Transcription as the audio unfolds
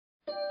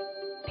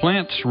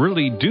Plants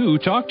really do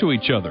talk to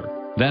each other.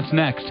 That's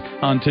next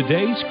on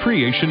today's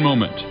Creation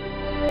Moment.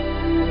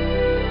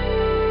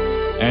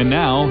 And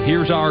now,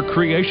 here's our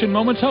Creation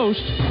Moments host,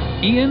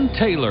 Ian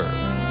Taylor.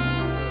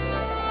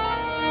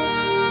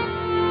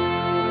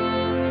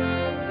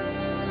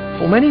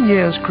 For many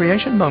years,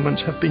 Creation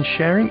Moments have been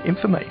sharing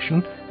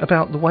information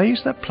about the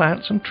ways that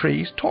plants and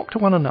trees talk to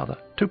one another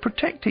to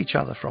protect each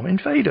other from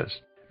invaders.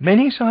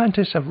 Many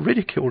scientists have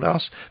ridiculed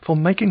us for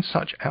making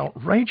such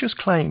outrageous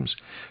claims,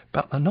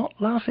 but they're not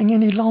laughing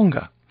any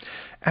longer.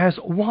 As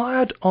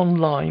Wired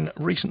Online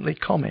recently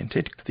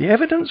commented, the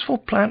evidence for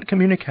plant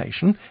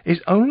communication is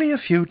only a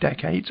few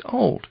decades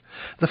old.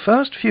 The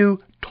first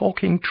few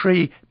talking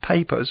tree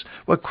papers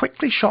were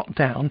quickly shot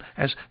down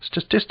as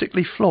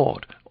statistically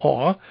flawed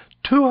or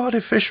too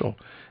artificial,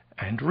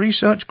 and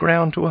research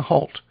ground to a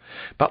halt.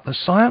 But the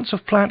science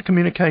of plant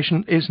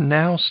communication is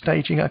now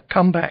staging a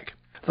comeback.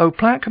 Though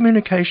plant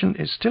communication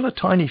is still a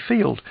tiny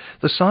field,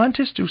 the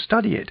scientists who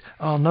study it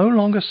are no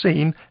longer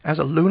seen as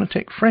a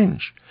lunatic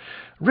fringe.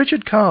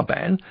 Richard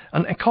Karban,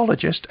 an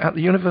ecologist at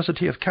the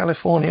University of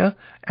California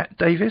at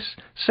Davis,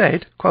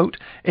 said, quote,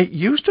 "It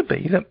used to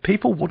be that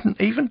people wouldn't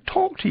even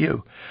talk to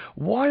you.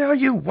 Why are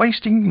you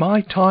wasting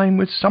my time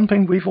with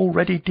something we've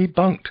already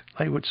debunked?"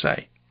 they would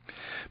say.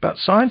 But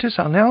scientists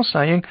are now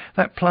saying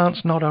that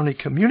plants not only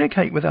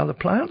communicate with other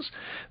plants,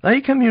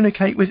 they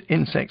communicate with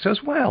insects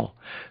as well,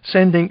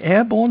 sending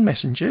airborne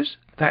messages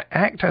that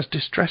act as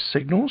distress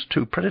signals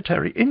to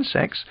predatory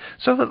insects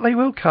so that they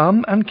will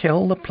come and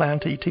kill the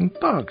plant-eating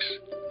bugs.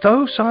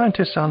 Though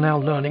scientists are now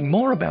learning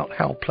more about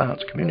how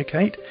plants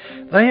communicate,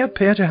 they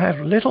appear to have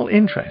little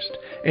interest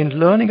in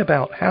learning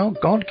about how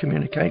God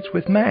communicates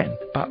with man.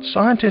 But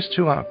scientists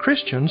who are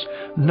Christians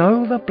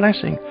know the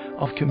blessing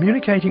of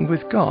communicating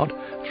with God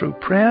through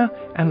prayer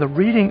and the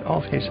reading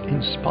of His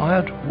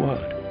inspired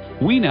Word.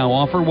 We now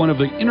offer one of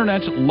the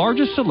Internet's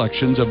largest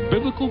selections of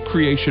biblical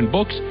creation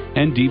books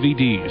and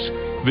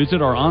DVDs.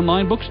 Visit our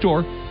online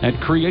bookstore at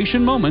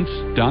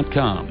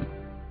creationmoments.com.